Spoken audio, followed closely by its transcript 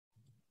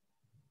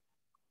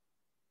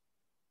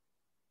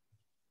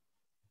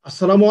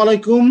Assalamu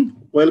alaikum.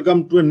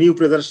 Welcome to a new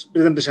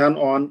presentation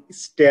on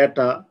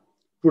STATA.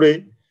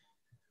 Today,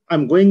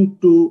 I'm going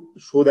to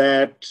show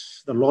that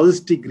the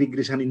logistic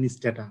regression in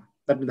STATA.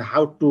 That means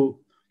how to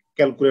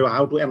calculate,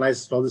 how to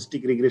analyze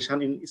logistic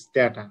regression in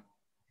STATA.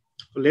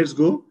 So let's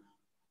go.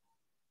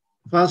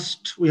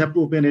 First, we have to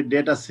open a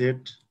data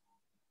set.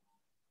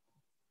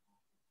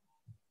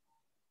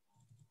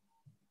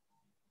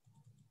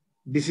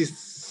 This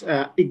is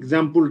an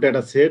example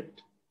data set.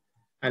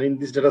 And in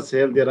this data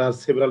set, there are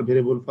several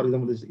variables. For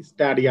example, this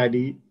study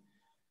ID,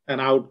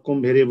 an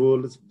outcome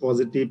variable is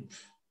positive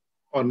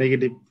or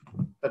negative.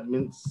 That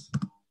means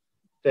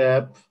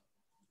tab.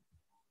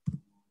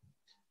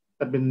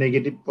 That means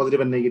negative, positive,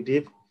 and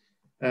negative.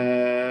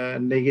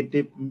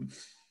 Negative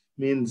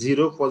means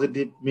 0,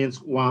 positive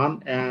means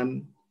 1.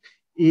 And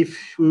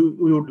if we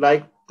would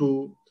like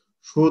to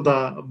show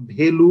the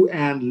value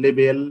and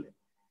label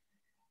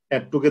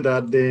add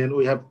together, then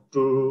we have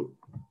to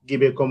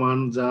give a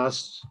command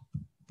just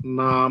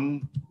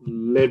num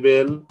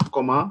label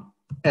comma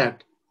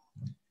add.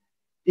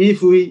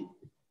 If we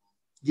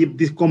give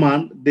this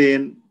command,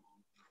 then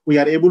we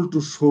are able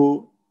to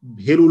show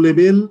value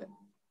label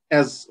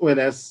as well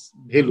as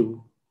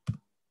value.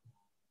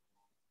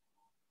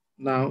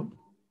 Now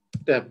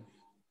tab.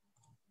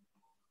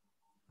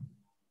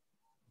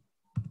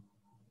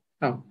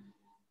 Now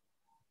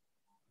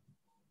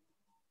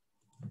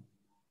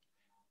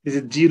this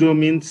is 0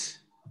 means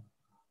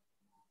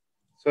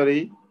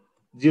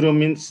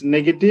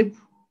negative,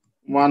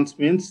 1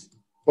 means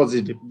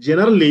positive.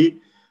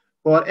 Generally,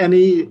 for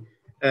any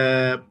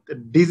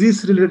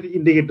disease related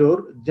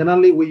indicator,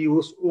 generally we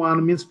use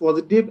 1 means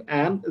positive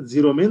and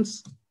 0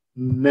 means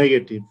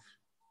negative.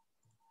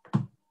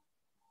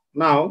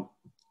 Now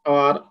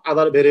our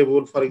other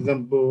variable, for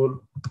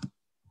example,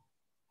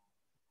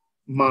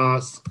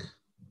 mask,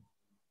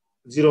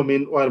 0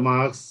 means wear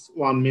mask,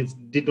 1 means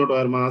did not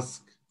wear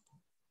mask.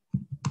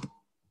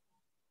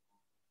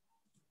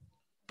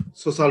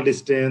 Social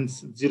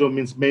distance, 0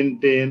 means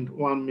maintained,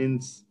 1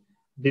 means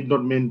did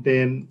not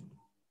maintain.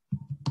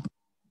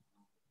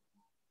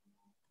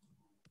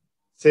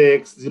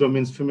 Sex, 0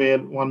 means female,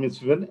 1 means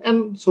female,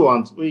 and so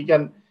on. So we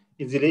can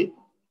easily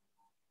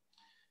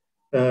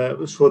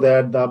show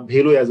that the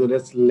value as well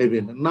as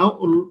label. Now,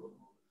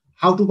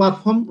 how to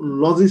perform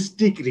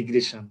logistic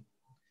regression?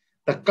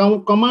 The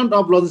command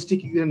of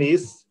logistic regression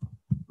is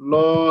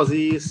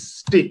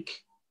logistic.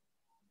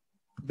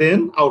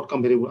 Then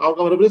outcome variable.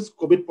 Outcome variable is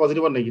COVID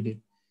positive or negative.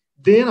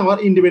 Then our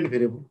independent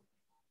variable.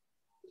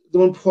 The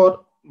one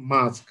for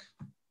mask.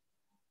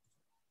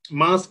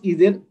 Mask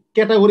is a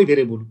category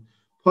variable.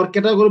 For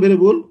category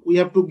variable, we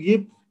have to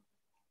give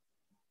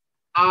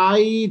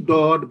I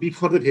dot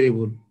before the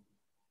variable.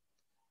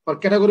 For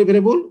category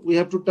variable, we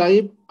have to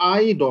type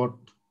I dot.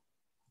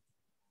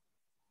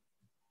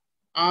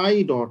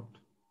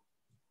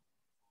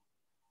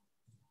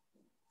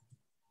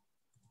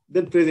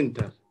 Then press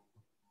enter.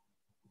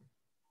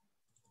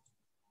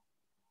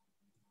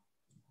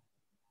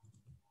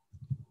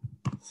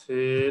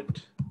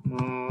 Set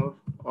more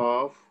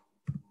of.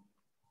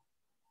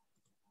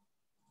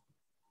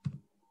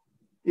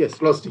 Yes,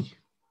 logistic.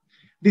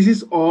 This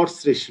is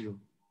odds ratio.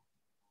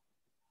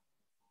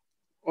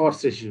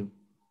 Odds ratio.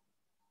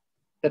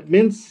 That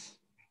means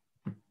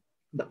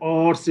the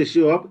odds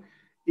ratio of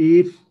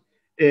if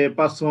a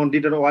person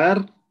did not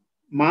wear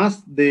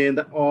mask, then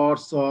the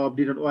odds of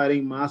did not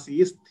wearing mask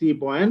is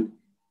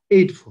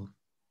 3.84.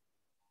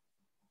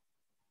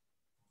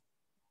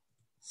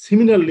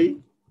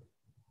 Similarly,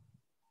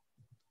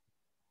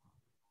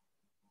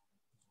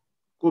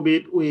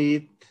 COVID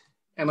with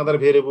another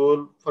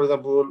variable, for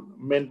example,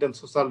 maintain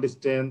social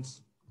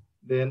distance,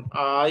 then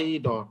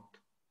I dot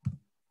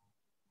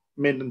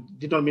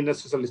did not maintain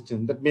social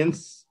distance. That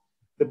means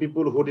the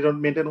people who did not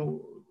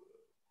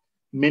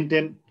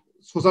maintain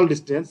social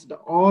distance, the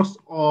odds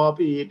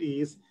of it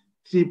is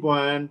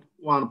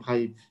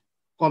 3.15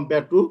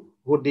 compared to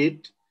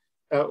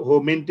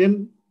who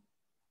maintained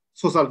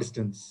social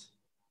distance.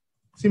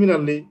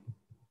 Similarly,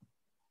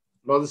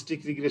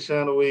 logistic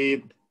regression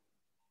with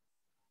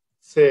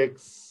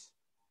sex,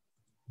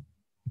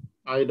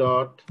 I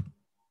dot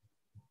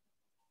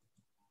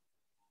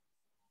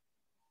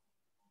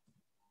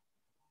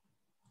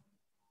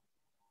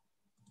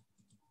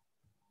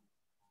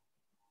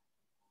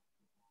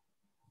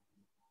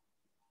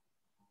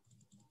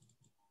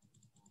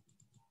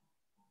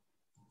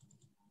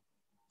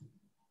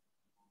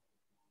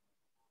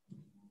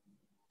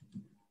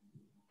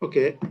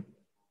okay.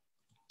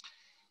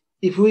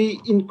 If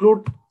we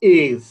include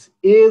age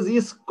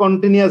is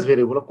continuous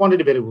variable or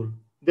quantity variable.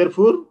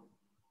 Therefore,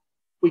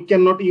 we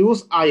cannot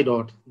use I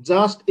dot,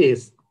 just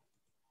age,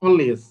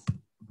 only age.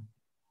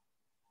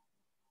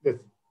 Yes.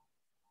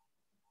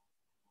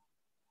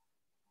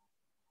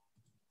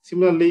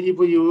 Similarly, if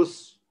we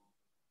use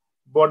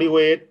body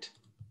weight,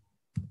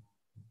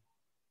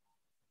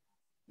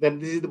 then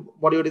this is the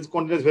body weight is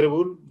continuous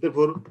variable.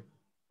 Therefore,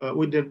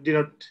 we did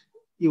not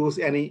use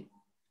any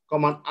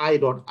command I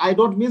dot. I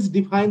dot means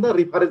define the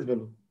reference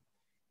value.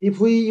 If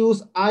we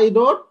use I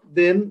dot,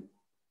 then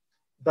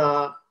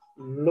the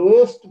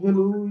lowest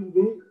value will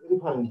be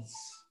reference.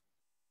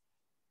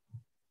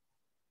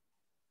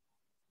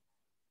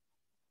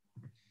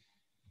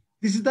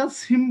 This is the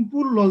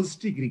simple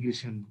logistic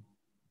regression.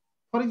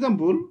 For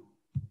example,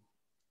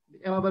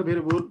 another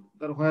variable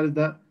that where is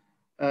the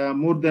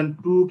more than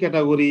 2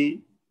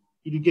 category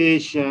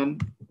education.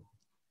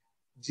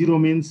 0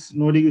 means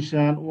no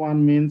education,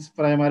 1 means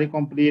primary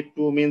complete,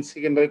 2 means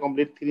secondary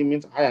complete, 3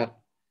 means higher.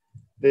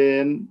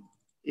 Then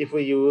if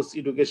we use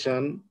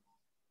education,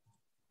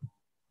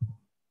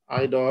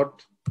 I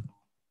dot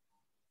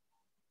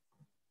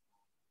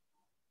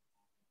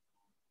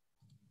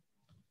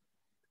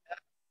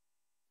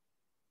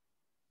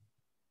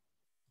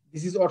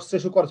this is odds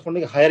ratio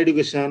corresponding higher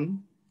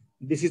education.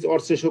 This is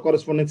odds ratio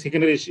corresponding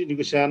secondary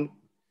education.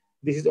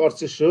 This is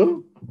odds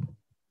ratio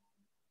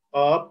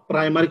of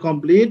primary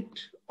complete.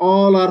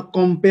 All are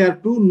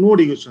compared to no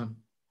education.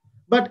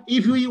 But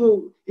if we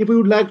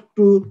would like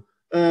to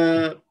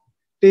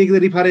take the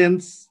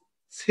reference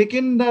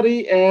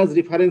secondary as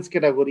reference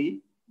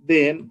category,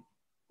 then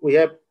we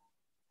have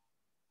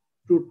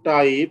to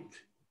type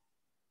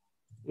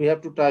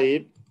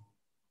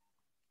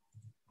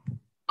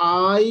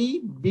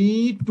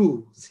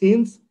IB2,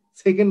 since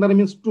secondary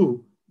means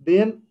 2,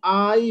 then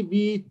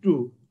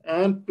IB2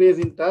 and press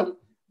enter.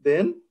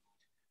 Then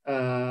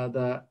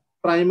the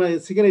primary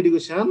secondary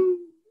education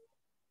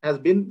has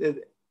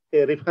been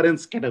a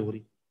reference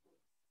category.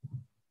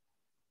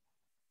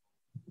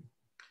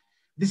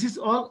 This is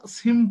all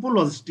simple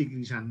logistic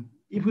regression.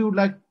 If we would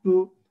like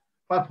to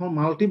perform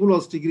multiple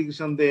logistic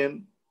regression,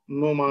 then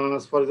no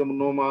mass, for example,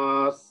 no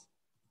mass,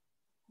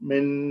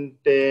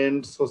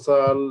 maintain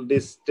social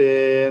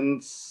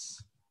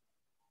distance,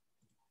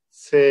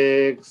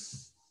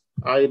 sex,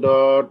 I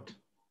dot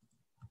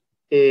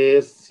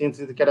S, since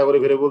it's a category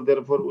variable,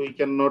 therefore we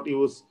cannot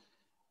use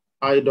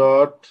I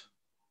dot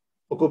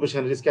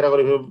occupation, it is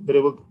category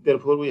variable,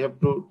 therefore we have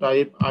to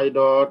type I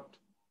dot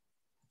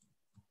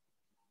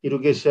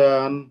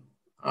education,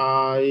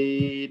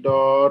 I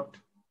dot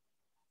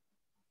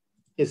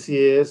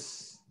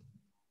ACS,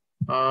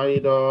 I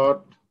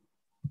dot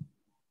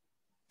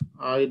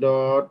I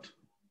dot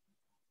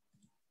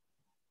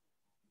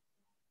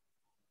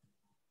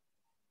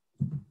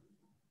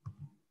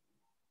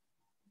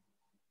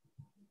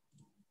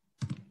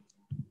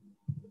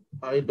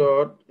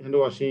hand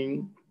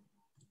washing,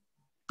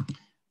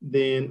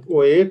 then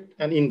weight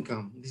and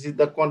income. This is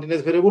the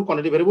continuous variable,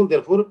 quantity variable,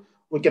 therefore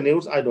we can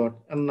use I dot.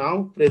 And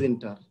now press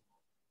enter.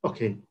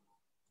 Okay.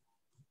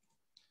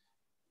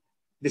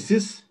 This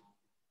is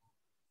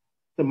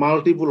the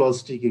multiple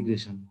logistic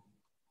regression.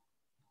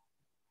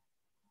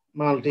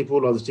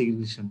 Multiple logistic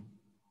regression.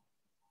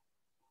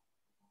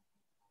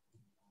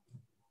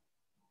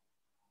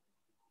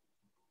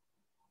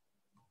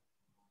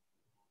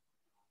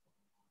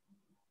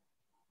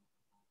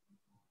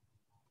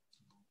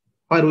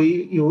 Where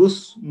we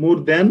use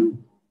more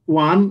than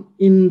one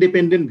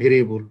independent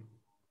variable.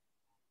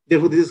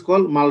 Therefore, this is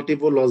called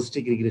multiple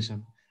logistic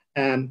regression.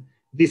 And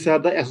these are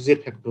the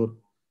associate factor.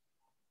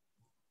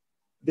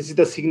 This is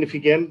the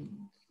significant,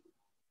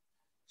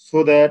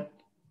 so that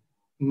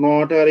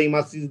not varying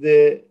mass is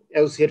the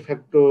associate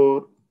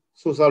factor,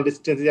 social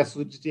distance is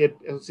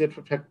associate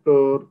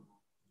factor.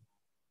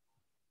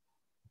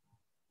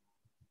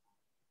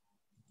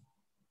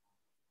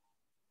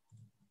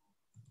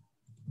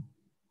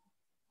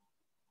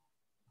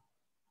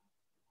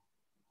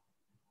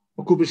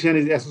 Occupation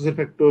is associate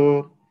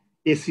factor,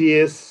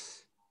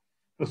 ACS,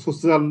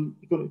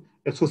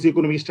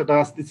 socioeconomic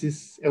status, this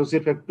is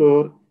associate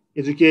factor,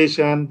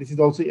 education, this is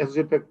also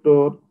associate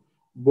factor,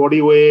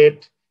 body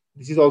weight,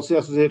 this is also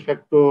associate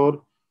factor,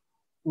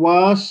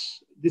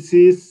 wash, this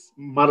is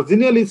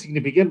marginally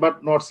significant,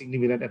 but not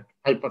significant at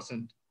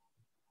 5%.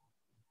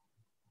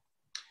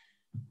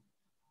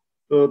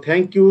 So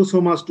thank you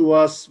so much to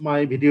watch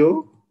my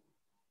video.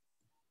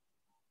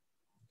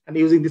 And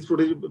using this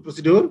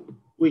procedure,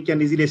 we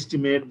can easily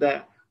estimate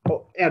the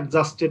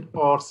adjusted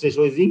odds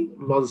ratio using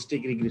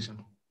logistic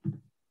regression.